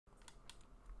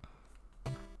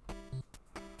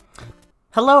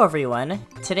Hello everyone!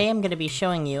 Today I'm going to be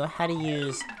showing you how to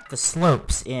use the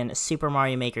slopes in Super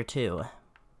Mario Maker 2.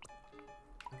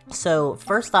 So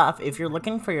first off, if you're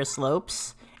looking for your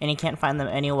slopes and you can't find them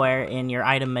anywhere in your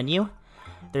item menu,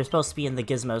 they're supposed to be in the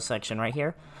gizmo section right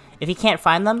here. If you can't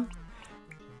find them,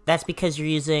 that's because you're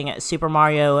using Super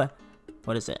Mario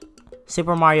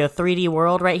 3D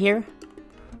World right here.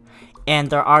 And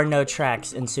there are no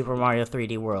tracks in Super Mario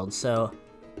 3D World, so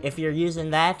if you're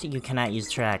using that, you cannot use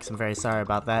tracks. I'm very sorry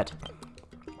about that.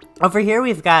 Over here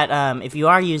we've got, if you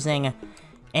are using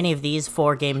any of these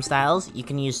 4 game styles, you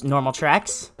can use normal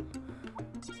tracks.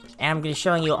 And I'm going to be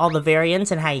showing you all the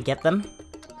variants and how you get them,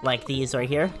 like these right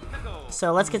here.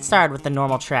 So let's get started with the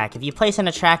normal track. If you place in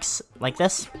a tracks like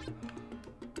this,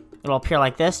 it'll appear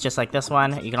like this, just like this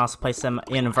one. You can also place them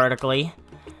in vertically.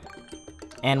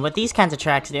 And what these kinds of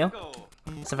tracks do,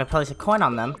 so if I place a coin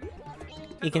on them,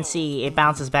 you can see it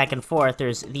bounces back and forth.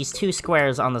 There's these 2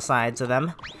 squares on the sides of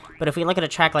them. But if we look at a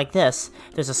track like this,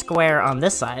 there's a square on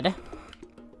this side.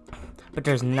 But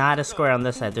there's not a square on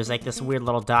this side. There's like this weird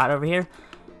little dot over here.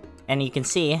 And you can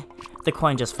see the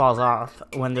coin just falls off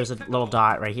when there's a little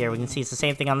dot right here. We can see it's the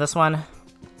same thing on this one.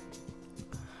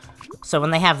 So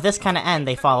when they have this kind of end,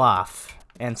 they fall off.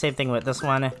 And same thing with this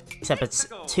one, except it's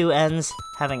 2 ends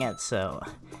having it, so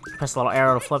press the little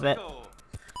arrow to flip it.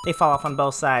 They fall off on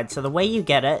both sides. So the way you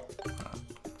get it,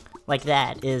 like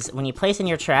that, is when you place in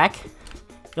your track,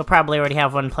 you'll probably already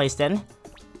have one placed in.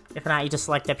 If not, you just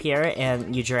select up here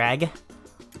and you drag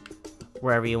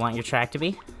wherever you want your track to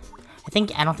be.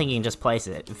 I don't think you can just place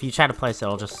it. If you try to place it,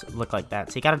 it'll just look like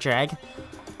that. So you gotta drag.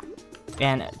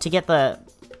 And to get the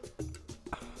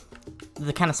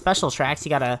kind of special tracks,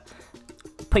 you gotta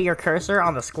put your cursor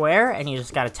on the square and you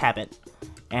just gotta tap it.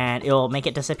 And it'll make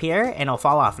it disappear and it'll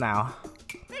fall off now.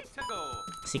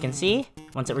 So you can see,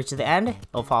 once it reaches the end,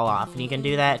 it'll fall off. And you can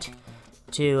do that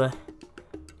to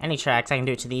any tracks. I can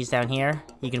do it to these down here.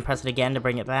 You can press it again to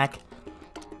bring it back.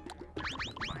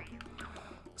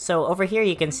 So over here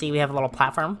you can see we have a little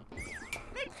platform.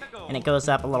 And it goes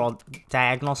up a little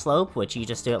diagonal slope, which you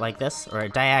just do it like this, or a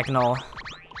diagonal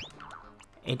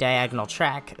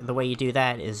track. The way you do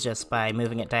that is just by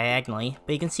moving it diagonally.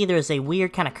 But you can see there's a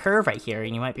weird kind of curve right here,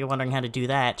 and you might be wondering how to do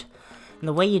that. And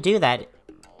the way you do that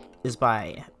is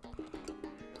by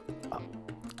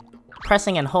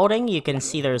pressing and holding. You can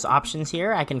see there's options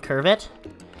here. I can curve it,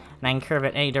 and I can curve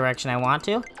it any direction I want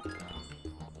to.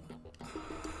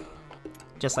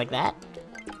 Just like that.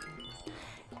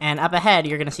 And up ahead,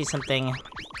 you're gonna see something,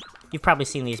 you've probably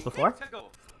seen these before.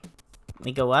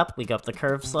 We go up the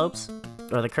curved slopes,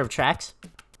 or the curved tracks.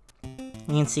 You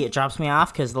can see it drops me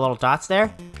off because the little dot's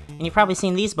there. And you've probably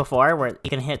seen these before, where you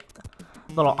can hit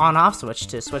a little on-off switch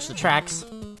to switch the tracks.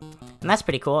 And that's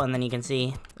pretty cool, and then you can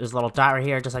see there's a little dot right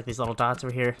here, just like these little dots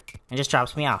over here. It just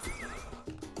drops me off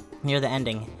near the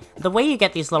ending. The way you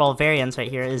get these little variants right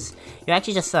here is you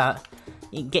actually just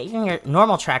you get in your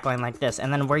normal track line like this,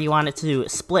 and then where you want it to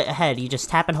split ahead, you just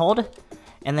tap and hold,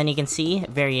 and then you can see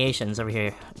variations over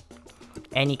here.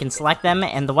 And you can select them,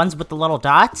 and the ones with the little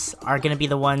dots are going to be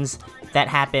the ones that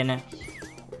happen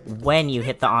when you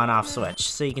hit the on-off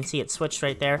switch. So you can see it switched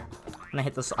right there when I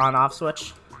hit this on-off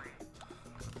switch.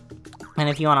 And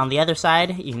if you want on the other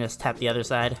side, you can just tap the other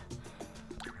side.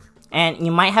 And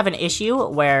you might have an issue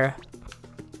where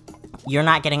you're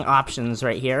not getting options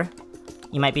right here.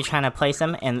 You might be trying to place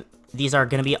them, and these are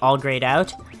going to be all grayed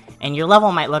out. And your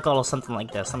level might look a little something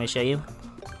like this. Let me show you.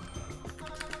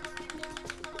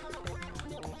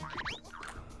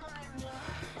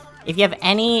 If you have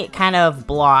any kind of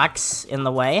blocks in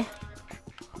the way,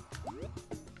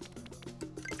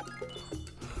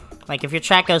 like if your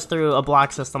track goes through a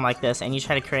block system like this and you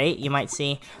try to create, you might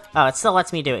see, oh, it still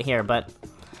lets me do it here, but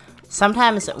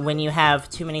sometimes when you have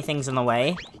too many things in the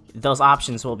way, those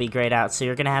options will be grayed out, so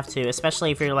you're gonna have to,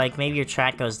 especially if you're like, maybe your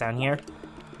track goes down here,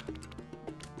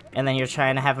 and then you're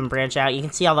trying to have them branch out, you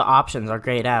can see all the options are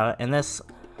grayed out, and this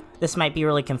might be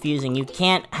really confusing. You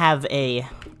can't have a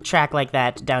track like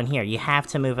that down here. You have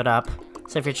to move it up.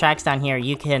 So if your track's down here,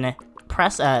 you can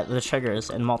press the triggers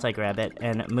and multi-grab it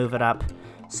and move it up,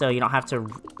 so you don't have to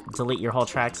delete your whole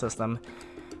track system.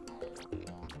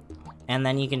 And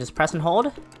then you can just press and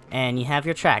hold, and you have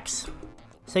your tracks.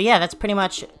 So yeah, that's pretty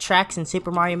much tracks in Super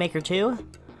Mario Maker 2.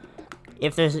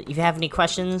 If you have any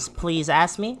questions, please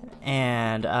ask me,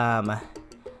 and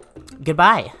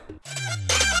goodbye.